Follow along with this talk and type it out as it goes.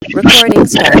Recording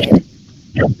started.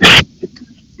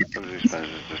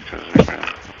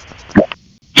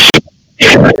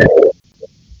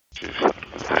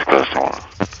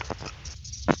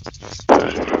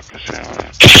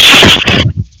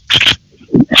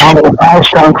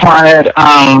 Awesome, quiet.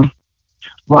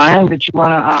 Ryan, did you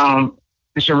want to,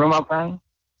 is your room open?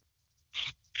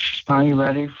 Are you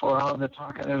ready for all the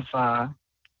talkative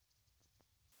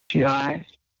GIs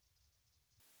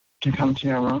to come to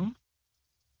your room?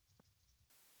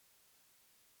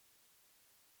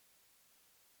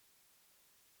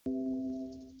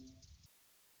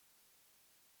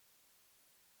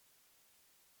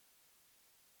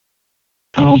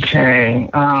 Okay.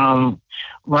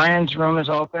 Ryan's room is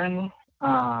open.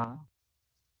 The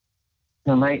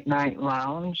late night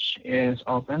lounge is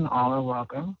open. All are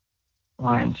welcome,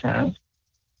 Ryan says.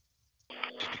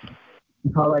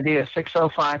 The call ID is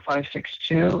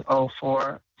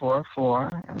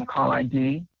 605-562-0444, and the call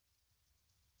ID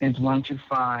is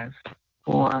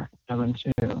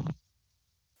 125472.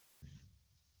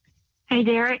 Hey,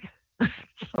 Derek.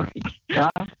 Yeah?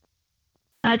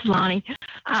 That's Lonnie.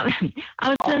 I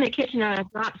was in the kitchen and I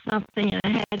dropped something and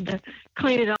I had to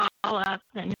clean it all up.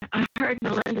 And I heard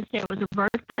Melinda say it was her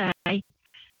birthday.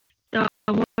 So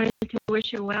I wanted to wish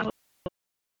her well